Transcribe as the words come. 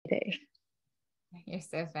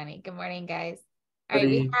so funny. Good morning, guys. All right,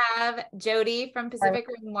 we Buddy. have Jody from Pacific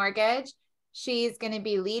Ring Mortgage. She's going to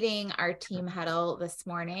be leading our team huddle this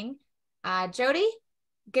morning. Jody,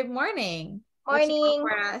 good morning. What you got Morning.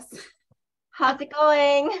 for us? How's it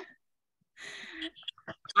going?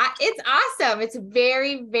 It's awesome. It's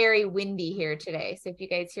very, very windy here today. So if you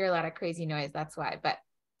guys hear a lot of crazy noise, that's why. But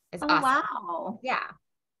it's awesome. Wow. Yeah.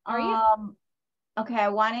 How are you? Okay, I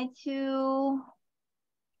wanted to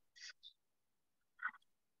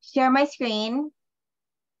share my screen.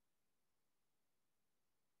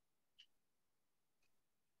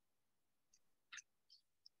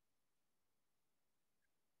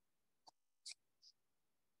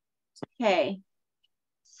 Okay,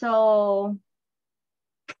 so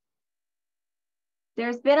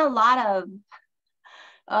there's been a lot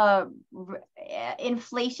of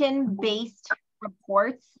inflation-based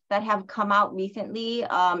reports that have come out recently.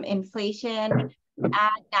 Inflation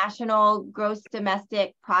at national gross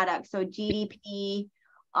domestic product, so GDP,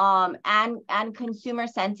 and consumer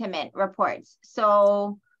sentiment reports.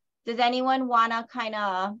 So does anyone want to kind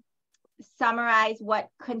of summarize what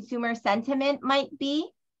consumer sentiment might be?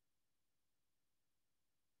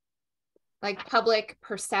 Like public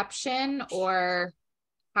perception or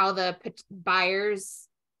how the buyers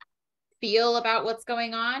feel about what's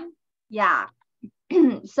going on? Yeah.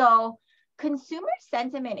 So consumer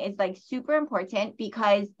sentiment is like super important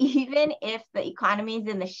because even if the economy is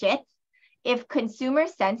in the shit, if consumer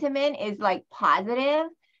sentiment is like positive,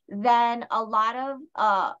 then a lot of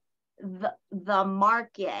the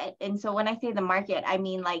market, and so when I say the market, I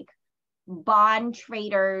mean like bond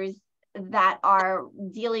traders that are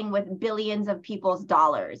dealing with billions of people's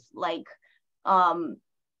dollars, like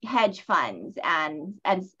hedge funds and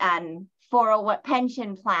 401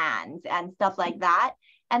 pension plans and stuff like that.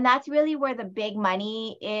 And that's really where the big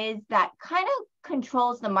money is that kind of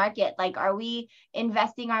controls the market. Like, are we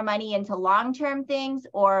investing our money into long-term things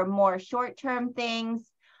or more short-term things?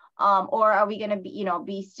 Or are we going to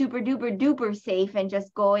be super duper duper safe and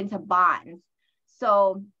just go into bonds?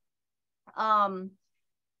 So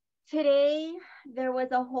today there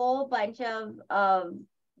was a whole bunch of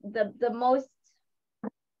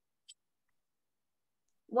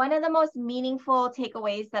one of the most meaningful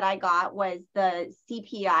takeaways that I got was the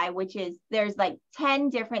CPI, which is there's like 10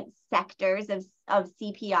 different sectors of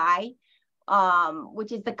CPI,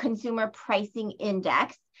 which is the Consumer Pricing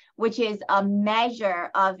Index, which is a measure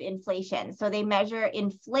of inflation. So they measure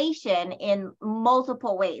inflation in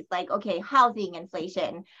multiple ways, like, okay, housing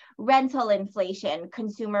inflation, rental inflation,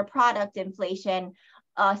 consumer product inflation,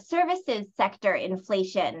 services sector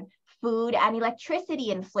inflation, food and electricity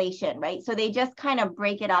inflation, right? So they just kind of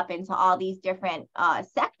break it up into all these different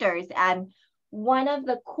sectors. And one of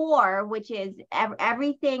the core, which is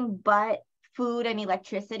everything but food and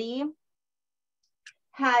electricity,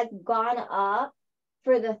 has gone up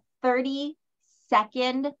for the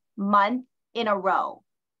 32nd month in a row.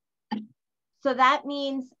 So that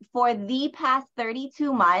means for the past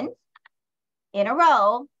 32 months in a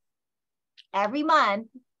row, every month,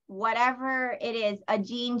 whatever it is, a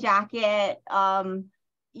jean jacket, and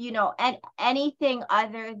anything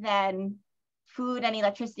other than food and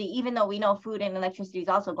electricity, even though we know food and electricity is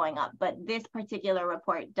also going up, but this particular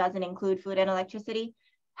report doesn't include food and electricity,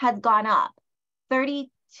 has gone up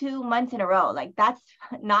 32 months in a row. Like, that's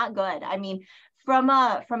not good. I mean, from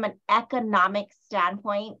an economic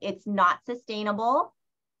standpoint, it's not sustainable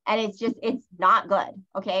and it's not good.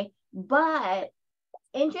 Okay. But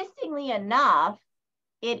interestingly enough,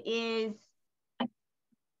 it is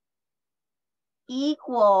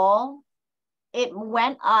equal. It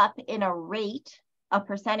went up in a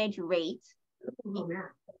percentage rate,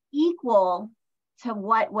 equal to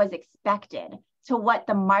what was expected, to what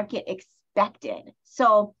the market expected.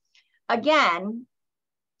 So again,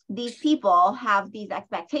 these people have these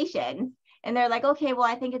expectations and they're like, okay, well,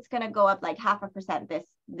 I think it's going to go up like 0.5%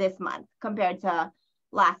 this month compared to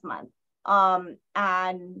last month.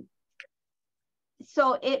 And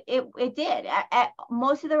so it did.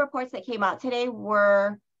 Most of the reports that came out today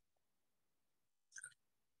were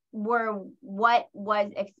what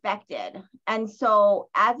was expected. And so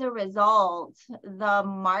as a result, the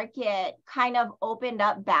market kind of opened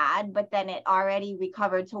up bad, but then it already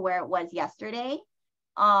recovered to where it was yesterday,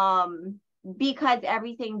 because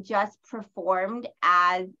everything just performed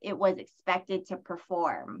as it was expected to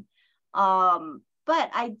perform.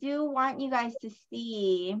 But I do want you guys to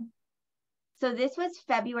see. So this was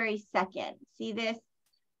February 2nd. See this?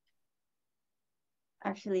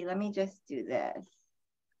 Actually, let me just do this.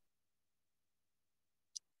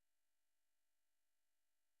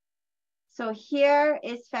 So here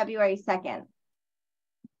is February 2nd.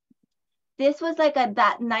 this was like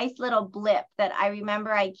that nice little blip that I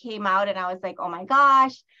remember I came out and I was like, oh my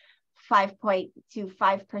gosh,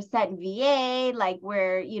 5.25% VA, like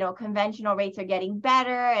where, you know, conventional rates are getting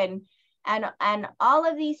better, and all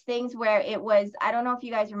of these things where it was, I don't know if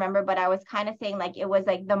you guys remember, but I was kind of saying like it was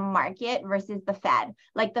like the market versus the Fed.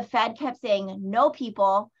 Like the Fed kept saying, no,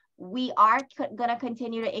 people, we are going to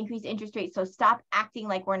continue to increase interest rates. So stop acting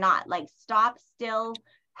like we're not. Like stop still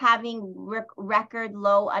having record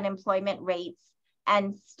low unemployment rates,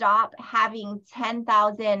 and stop having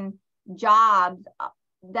 10,000 jobs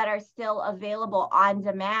that are still available on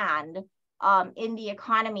demand in the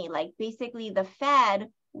economy. Like basically the Fed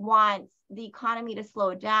wants the economy to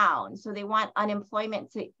slow down, so they want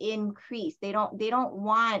unemployment to increase. They don't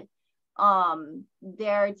want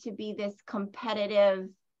there to be this competitive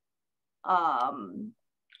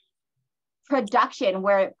production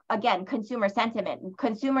where, again, consumer sentiment,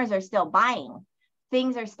 consumers are still buying,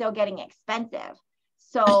 things are still getting expensive.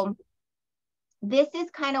 So this is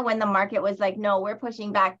kind of when the market was like, no, we're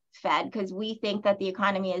pushing back Fed because we think that the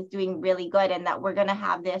economy is doing really good and that we're going to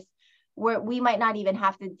have this where we might not even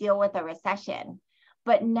have to deal with a recession.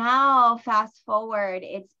 But now fast forward,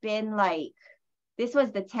 it's been like, this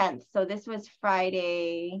was the 10th. So this was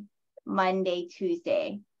Friday, Monday,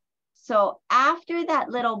 Tuesday. So after that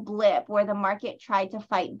little blip where the market tried to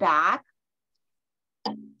fight back,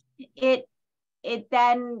 it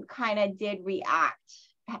then kind of did react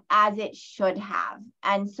as it should have.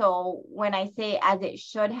 And so when I say as it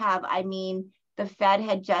should have, I mean, the Fed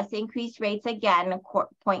had just increased rates again,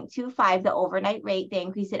 0.25, the overnight rate. They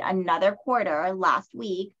increased it another quarter last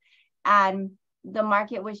week. And the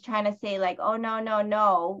market was trying to say like, oh,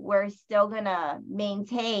 no, we're still going to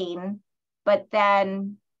maintain. But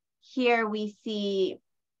then here we see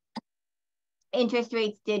interest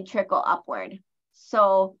rates did trickle upward.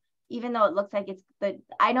 So even though it looks like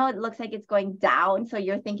I know it looks like it's going down. So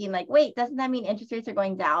you're thinking like, wait, doesn't that mean interest rates are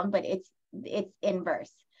going down? But it's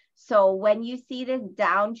inverse. So when you see this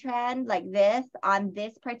downtrend like this on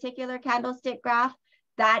this particular candlestick graph,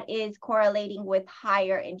 that is correlating with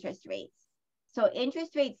higher interest rates. So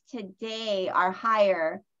interest rates today are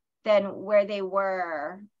higher than where they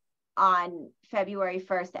were on February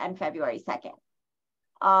 1st and February 2nd.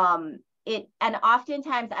 And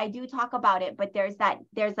oftentimes I do talk about it, but there's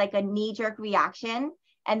like a knee-jerk reaction,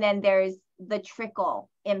 and then there's the trickle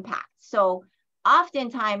impact. So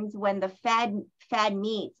oftentimes when the Fed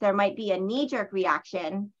meets, there might be a knee-jerk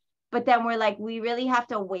reaction, but then we're like, we really have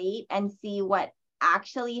to wait and see what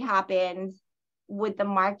actually happens with the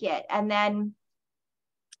market. And then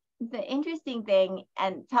the interesting thing,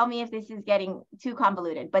 and tell me if this is getting too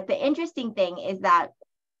convoluted, but the interesting thing is that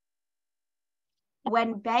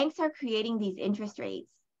when banks are creating these interest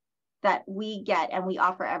rates that we get and we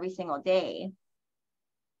offer every single day,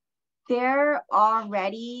 they've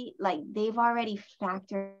already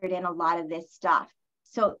factored in a lot of this stuff.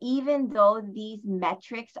 So even though these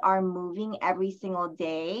metrics are moving every single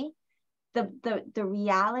day, the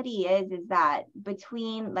reality is that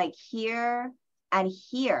between like here and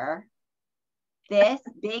here, this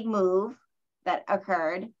big move that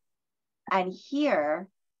occurred, and here,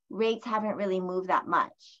 rates haven't really moved that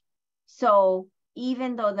much. So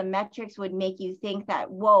even though the metrics would make you think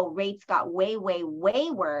that, whoa, rates got way, way,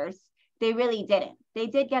 way worse, they really didn't. They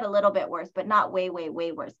did get a little bit worse, but not way, way,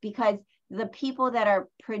 way worse, because the people that are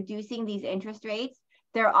producing these interest rates,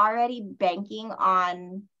 they're already banking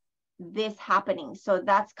on this happening. So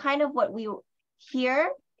that's kind of what we were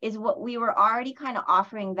already kind of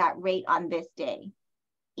offering that rate on this day,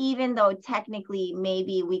 even though technically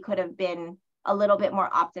maybe we could have been a little bit more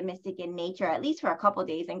optimistic in nature, at least for a couple of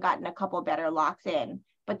days, and gotten a couple better locks in.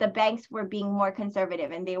 But the banks were being more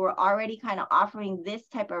conservative, and they were already kind of offering this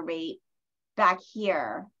type of rate back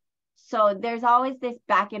here. So there's always this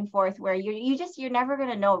back and forth where you're never going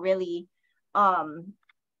to know really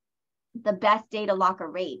the best day to lock a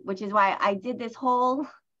rate, which is why I did this whole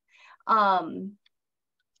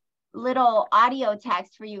little audio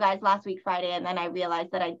text for you guys last week Friday, and then I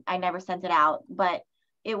realized that I never sent it out. But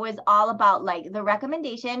it was all about like, the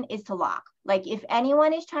recommendation is to lock. Like if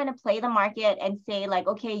anyone is trying to play the market and say like,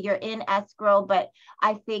 okay, you're in escrow, but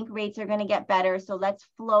I think rates are going to get better, so let's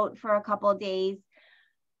float for a couple of days,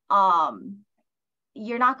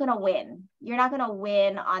 you're not going to win. You're not going to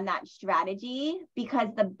win on that strategy, because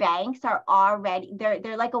the banks are already,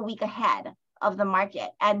 they're like a week ahead of the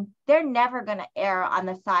market, and they're never going to err on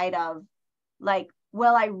the side of like,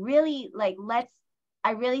 well, I really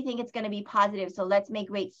think it's going to be positive, so let's make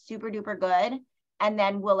rates super duper good, and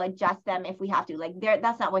then we'll adjust them if we have to. Like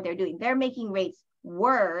that's not what they're doing. They're making rates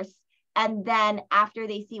worse, and then after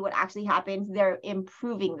they see what actually happens, they're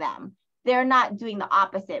improving them. they're not doing the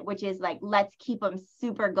opposite, which is like, let's keep them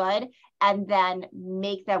super good and then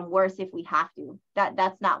make them worse if we have to.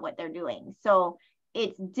 That's not what they're doing. So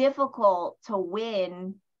it's difficult to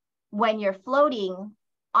win when you're floating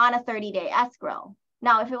on a 30-day escrow.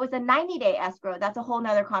 Now, if it was a 90-day escrow, that's a whole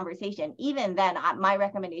nother conversation. Even then, my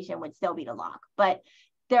recommendation would still be to lock. But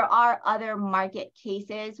there are other market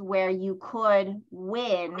cases where you could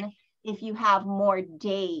win if you have more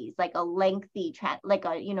days, like a lengthy, like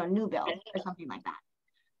a, new build or something like that.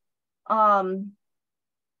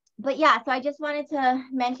 But yeah, so I just wanted to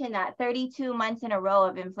mention that 32 months in a row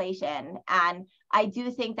of inflation. And I do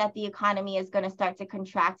think that the economy is going to start to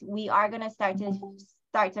contract. We are going to start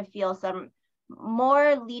to feel some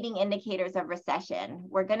more leading indicators of recession.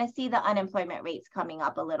 We're going to see the unemployment rates coming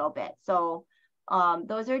up a little bit. So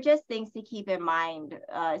those are just things to keep in mind,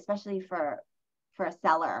 especially for a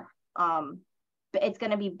seller. But it's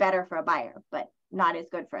going to be better for a buyer, but not as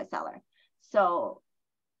good for a seller. So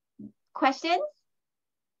questions?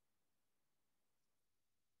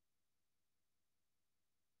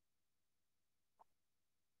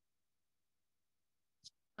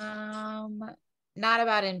 Not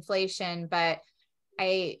about inflation, but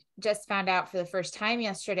I just found out for the first time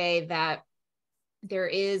yesterday that there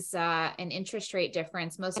is an interest rate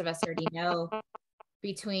difference. Most of us already know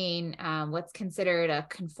between what's considered a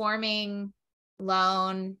conforming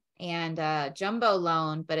loan and a jumbo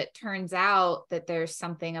loan, but it turns out that there's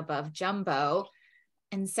something above jumbo.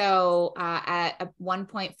 And so at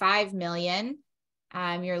 1.5 million,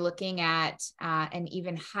 you're looking at an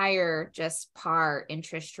even higher just par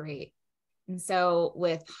interest rate. And so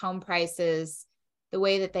with home prices the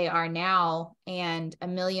way that they are now and $1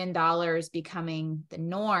 million becoming the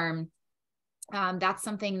norm, that's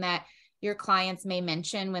something that your clients may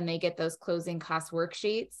mention when they get those closing cost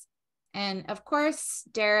worksheets. And of course,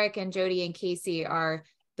 Derek and Jody and Casey are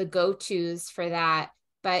the go-tos for that,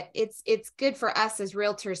 but it's good for us as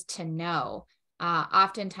realtors to know.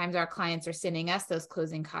 Oftentimes our clients are sending us those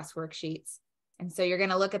closing cost worksheets. And so you're going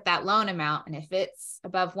to look at that loan amount. And if it's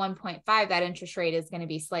above 1.5, that interest rate is going to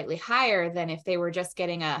be slightly higher than if they were just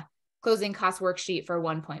getting a closing cost worksheet for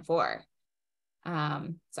 1.4.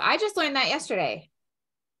 So I just learned that yesterday.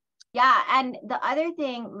 Yeah. And the other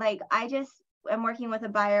thing, like I just am working with a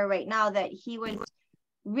buyer right now that he was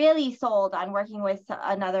really sold on working with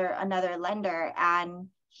another lender. And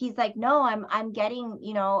he's like, no, I'm getting,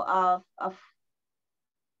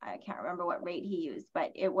 I can't remember what rate he used,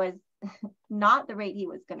 but it was not the rate he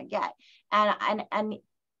was going to get. And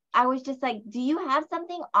I was just like, do you have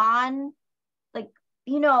something on like,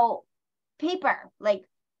 paper, like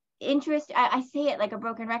interest? I say it like a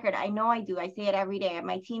broken record. I know I do. I say it every day.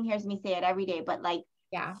 My team hears me say it every day, but like,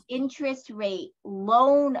 yeah, interest rate,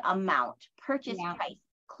 loan amount, purchase price,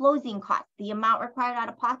 closing costs, the amount required out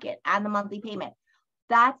of pocket, and the monthly payment.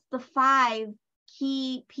 That's the 5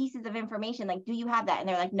 key pieces of information. Like, do you have that? And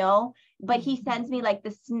they're like, no. But he sends me like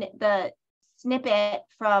the snippet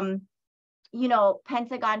from,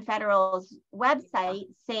 Pentagon Federal's website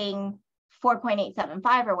saying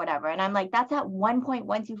 4.875 or whatever. And I'm like, that's at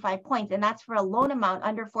 1.125 points. And that's for a loan amount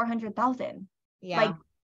under 400,000. Yeah. Like,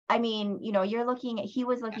 I mean, he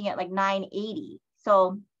was looking at like 980.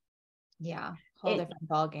 So yeah, whole different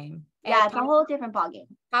ball game. Yeah, it's a whole different ballgame.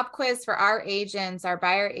 Pop quiz for our agents, our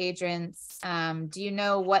buyer agents. Do you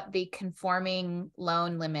know what the conforming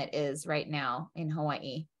loan limit is right now in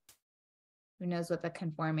Hawaii? Who knows what the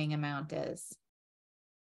conforming amount is?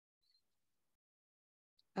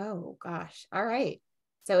 Oh gosh. All right.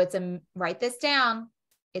 So write this down.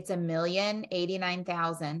 It's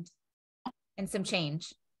 1,089,000 and some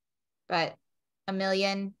change, but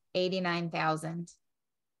 1,089,000.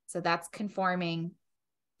 So that's conforming.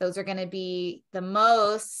 Those are going to be the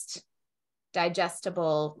most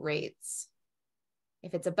digestible rates.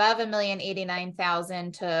 If it's above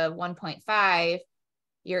 1,089,000 to 1.5,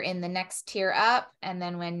 you're in the next tier up. And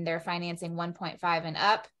then when they're financing 1.5 and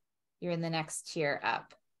up, you're in the next tier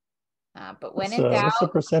up. But when in doubt, what's the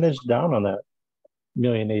percentage down on that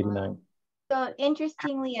 1,089,000? So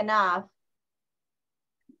interestingly enough,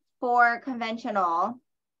 for conventional,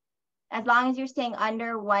 as long as you're staying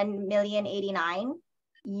under 1,089,000,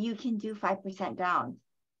 you can do 5% down.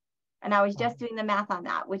 And I was just doing the math on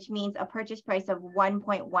that, which means a purchase price of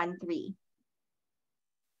 1.13.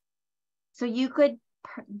 So you could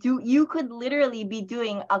literally be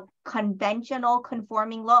doing a conventional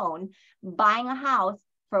conforming loan, buying a house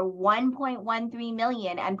for 1.13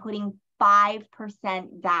 million and putting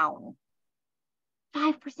 5% down.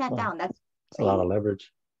 5% down. That's a lot of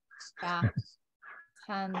leverage. Yeah.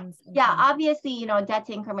 Tons. Yeah, obviously, debt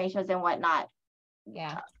to income ratios and whatnot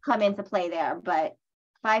yeah come into play there, but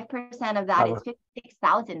 5% of I that have is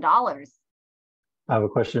 $56,000. I have a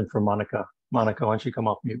question for Monica. Monica, why don't you come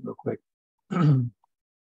off mute real quick?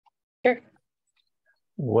 Sure.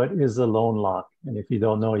 What is a loan lock? And if you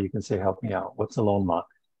don't know, you can say, help me out. What's a loan lock?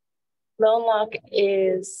 Loan lock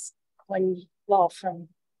is when, well, from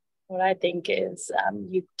what I think is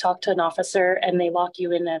you talk to an officer and they lock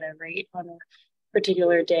you in at a rate on a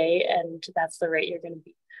particular day, and that's the rate you're going to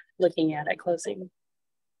be looking at closing.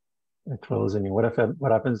 At closing. What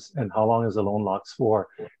happens and how long is the loan locks for?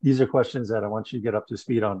 These are questions that I want you to get up to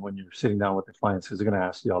speed on when you're sitting down with the clients, because they're going to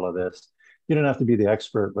ask you all of this. You don't have to be the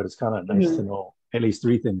expert, but it's kind of nice to know at least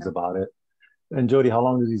 3 things about it. And Jody, how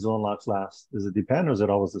long do these loan locks last? Does it depend, or is it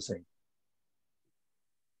always the same?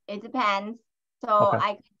 It depends. So Okay.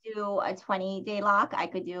 I could do a 20-day lock. I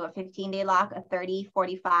could do a 15-day lock, a 30,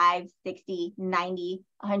 45, 60, 90,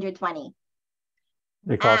 120.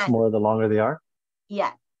 They cost more the longer they are?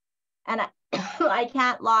 Yeah. And I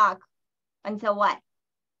can't lock until what?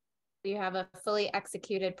 You have a fully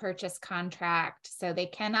executed purchase contract. So they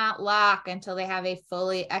cannot lock until they have a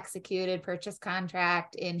fully executed purchase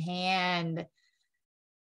contract in hand.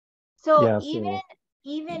 So Yeah,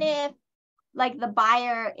 even if like the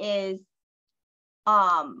buyer is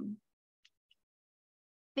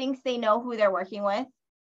thinks they know who they're working with,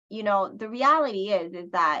 you know, the reality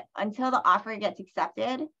is that until the offer gets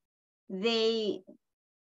accepted, they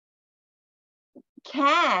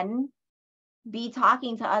can be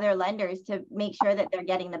talking to other lenders to make sure that they're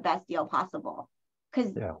getting the best deal possible,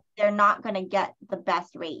 because they're not going to get the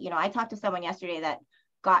best rate. You know, I talked to someone yesterday that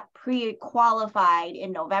got pre-qualified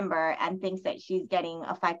in November and thinks that she's getting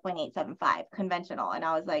a 5.875 conventional. And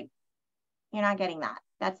I was like, you're not getting that.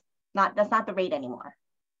 That's not the rate anymore.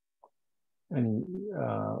 And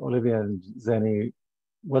Olivia and Zenny,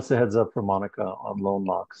 what's the heads up for Monica on loan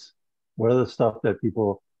locks? What are the stuff that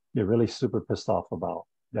people get really super pissed off about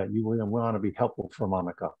that you want to be helpful for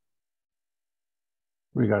Monica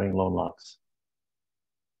regarding loan locks?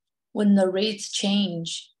 When the rates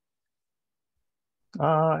change.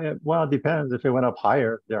 Well, it depends. If it went up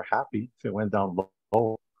higher, they're happy. If it went down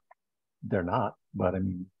low, they're not. But I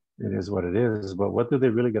mean, it is what it is. But what do they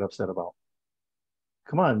really get upset about?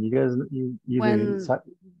 Come on, you guys, you experienced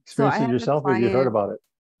it yourself, or you heard about it?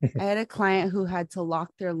 I had a client who had to lock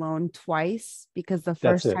their loan twice because the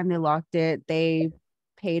first time they locked it, they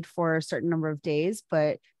paid for a certain number of days,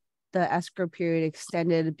 but the escrow period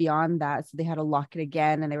extended beyond that. So they had to lock it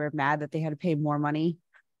again, and they were mad that they had to pay more money.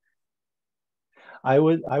 I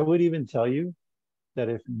would even tell you that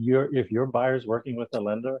if your buyer's working with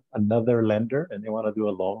another lender, and they want to do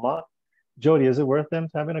a loan lock, Jody, is it worth them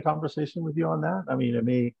having a conversation with you on that? I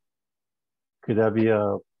mean, could that be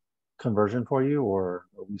a conversion for you, or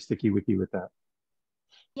are we sticky wicky with that?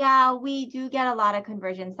 Yeah, we do get a lot of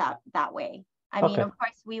conversions that way. I mean, of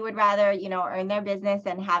course, we would rather, you know, earn their business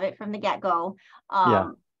and have it from the get-go.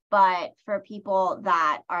 But for people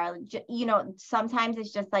that are, you know, sometimes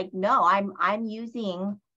it's just like, no, I'm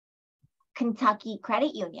using Kentucky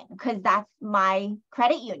Credit Union because that's my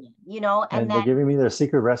credit union, you know. And then, they're giving me their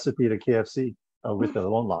secret recipe to KFC with the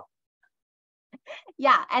loan lock.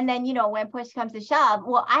 Yeah, and then, you know, when push comes to shove,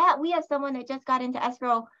 well, we have someone that just got into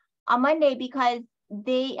escrow on Monday because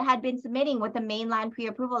they had been submitting with the mainland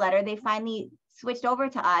pre-approval letter. They finally switched over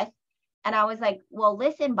to us. And I was like, well,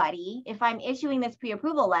 listen, buddy, if I'm issuing this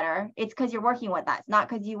pre-approval letter, it's because you're working with us, not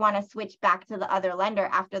because you want to switch back to the other lender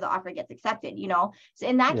after the offer gets accepted, you know? So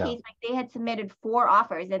in that case, like, they had submitted 4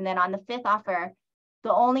 offers. And then on the 5th offer,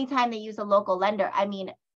 the only time they use a local lender, I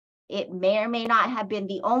mean, it may or may not have been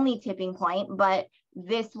the only tipping point, but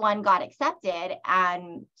this one got accepted.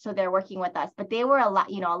 And so they're working with us, but they were a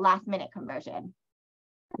last minute conversion.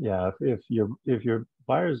 Yeah, if your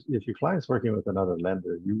client's working with another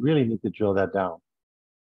lender, you really need to drill that down.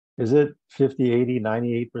 Is it 50, 80,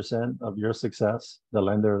 98% of your success, the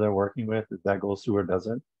lender they're working with, if that goes through or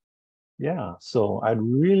doesn't? Yeah, so I'd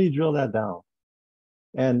really drill that down.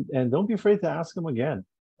 And don't be afraid to ask them again.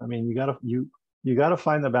 I mean, you gotta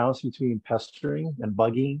find the balance between pestering and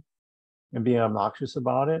bugging and being obnoxious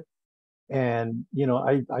about it. And, you know,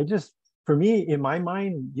 I just, for me, in my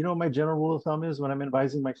mind, you know, my general rule of thumb is when I'm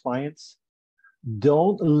advising my clients,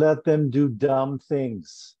 don't let them do dumb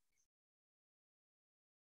things.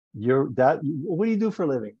 What do you do for a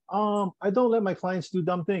living? I don't let my clients do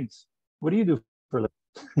dumb things. What do you do for a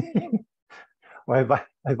living? Well,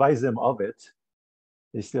 I advise them of it.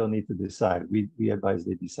 They still need to decide. We advise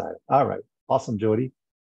they decide. All right. Awesome, Jody.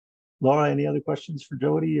 Laura, any other questions for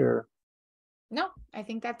Jody or? No, I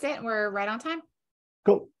think that's it. We're right on time.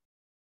 Cool.